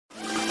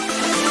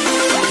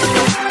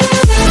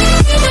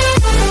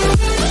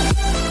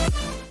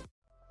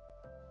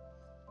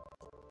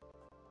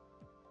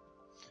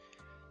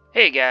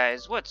Hey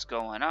guys, what's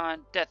going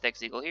on? Death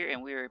Eagle here,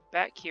 and we're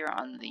back here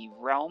on the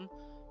realm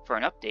for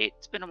an update.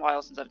 It's been a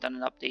while since I've done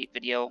an update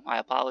video. I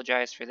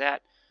apologize for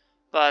that.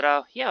 But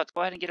yeah, let's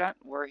go ahead and get on.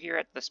 We're here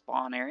at the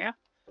spawn area.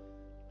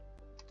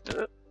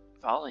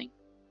 Falling.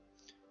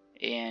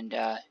 And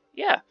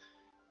yeah.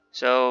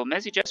 So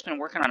Mezzy just been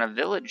working on a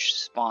village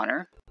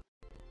spawner.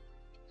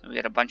 So we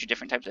got a bunch of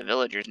different types of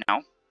villagers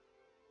now.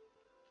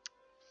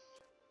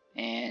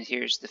 And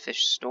here's the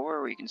fish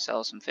store where you can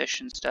sell some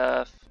fish and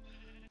stuff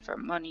for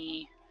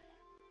money.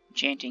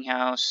 Enchanting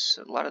house.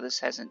 A lot of this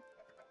hasn't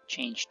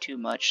changed too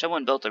much.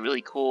 Someone built a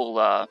really cool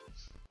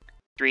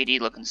 3D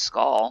looking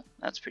skull.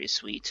 That's pretty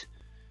sweet.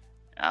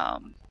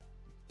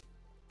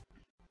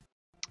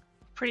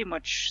 Pretty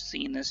much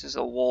seeing this as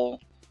a wool.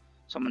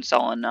 Someone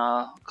selling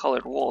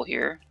colored wool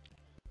here.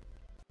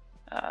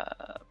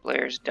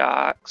 Blair's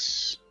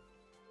docks.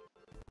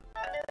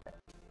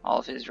 All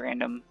of his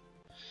random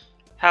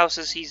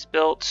houses he's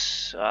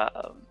built.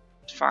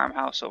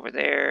 Farmhouse over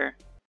there.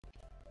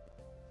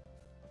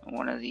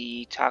 One of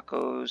the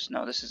tacos.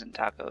 No, this isn't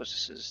tacos.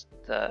 This is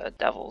the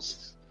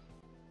devil's.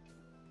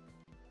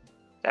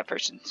 That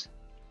person's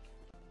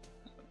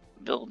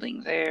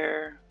building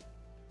there.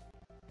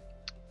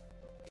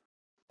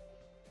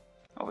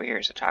 Over here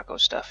is the taco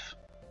stuff.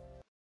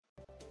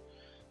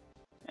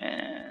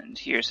 And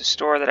here's the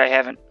store that I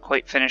haven't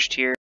quite finished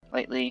here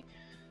lately.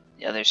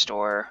 The other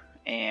store.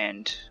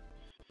 And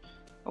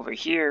over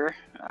here,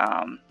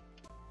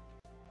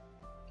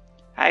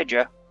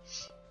 Hydra.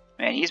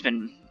 Man, he's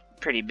been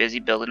pretty busy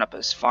building up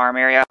his farm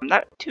area. I'm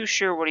not too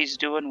sure what he's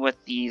doing with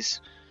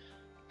these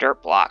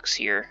dirt blocks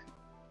here.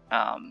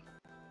 Yeah,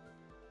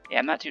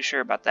 I'm not too sure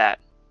about that.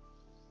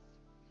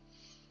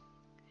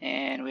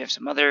 And we have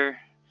some other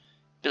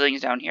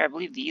buildings down here. I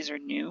believe these are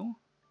new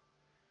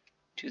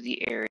to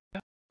the area.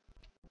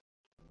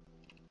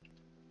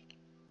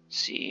 Let's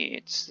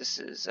see, this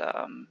is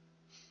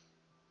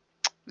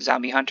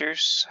Zombie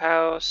Hunter's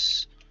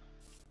house.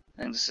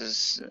 I think this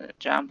is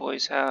John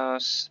Boy's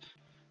house.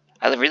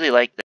 I really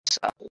like this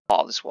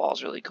wall. This wall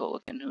is really cool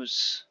looking.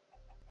 Who's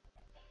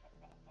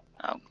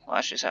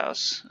Lash's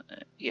house?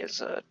 He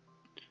has a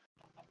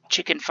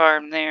chicken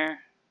farm there.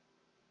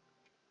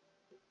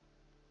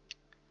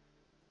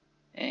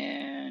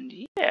 And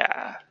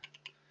yeah.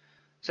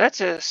 So that's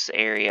this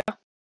area.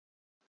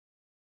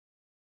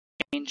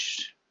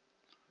 Changed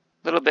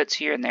little bits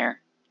here and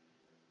there.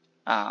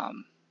 But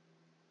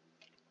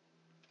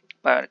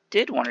I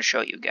did want to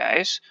show you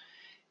guys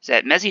is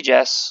that Mezzy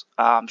Jess,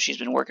 she's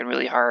been working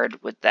really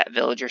hard with that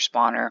villager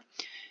spawner,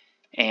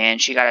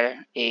 and she got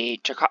a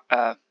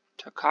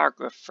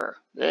topographer.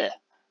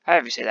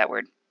 However you say that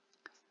word.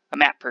 A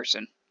map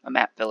person. A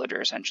map villager,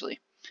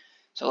 essentially.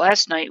 So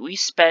last night we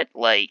spent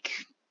like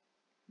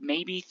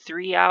maybe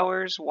 3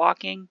 hours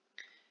walking.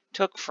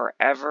 Took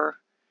forever,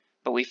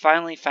 but we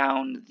finally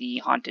found the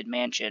haunted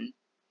mansion.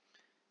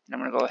 And I'm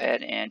going to go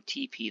ahead and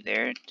TP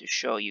there to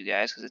show you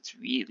guys because it's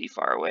really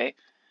far away.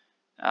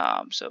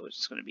 So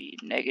it's going to be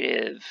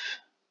negative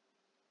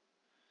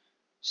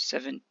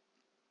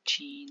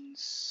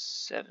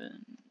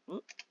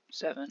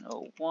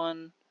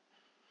 701,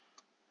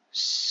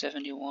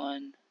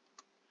 71,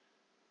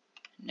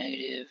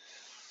 negative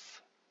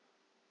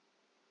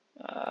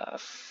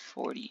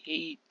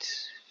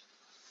 48,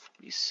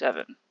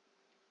 47.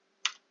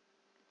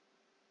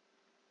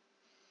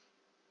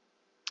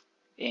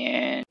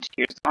 And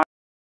here's the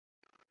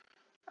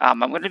I'm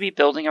going to be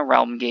building a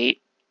realm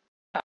gate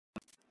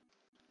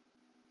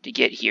to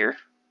get here,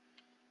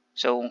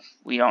 so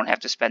we don't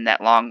have to spend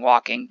that long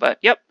walking. But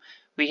yep,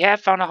 we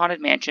have found a haunted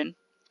mansion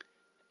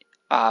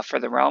for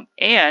the realm.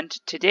 And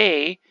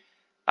today,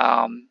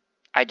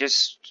 I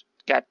just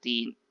got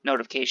the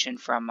notification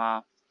from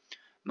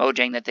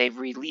Mojang that they've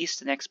released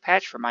the next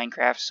patch for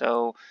Minecraft.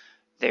 So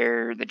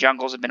the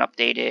jungles have been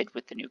updated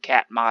with the new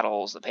cat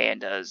models, the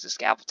pandas, the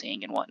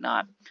scaffolding, and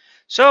whatnot.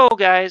 So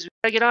guys, we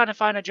gotta get on and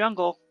find a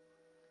jungle.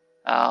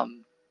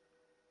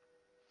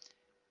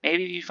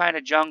 Maybe if you find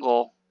a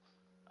jungle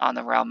on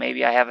the realm,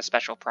 maybe I have a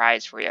special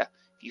prize for you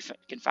if you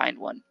can find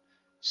one.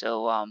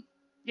 So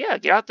yeah,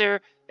 get out there,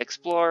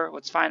 explore.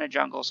 Let's find a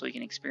jungle so we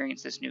can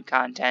experience this new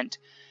content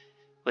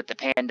with the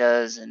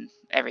pandas and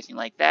everything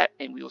like that.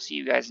 And we will see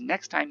you guys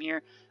next time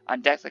here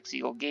on Death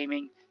Eagle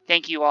Gaming.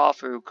 Thank you all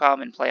for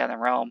coming and play on the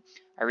realm.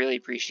 I really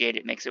appreciate it.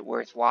 It makes it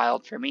worthwhile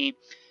for me,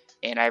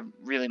 and I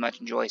really much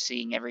enjoy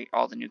seeing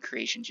all the new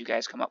creations you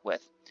guys come up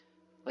with.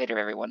 Later,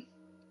 everyone.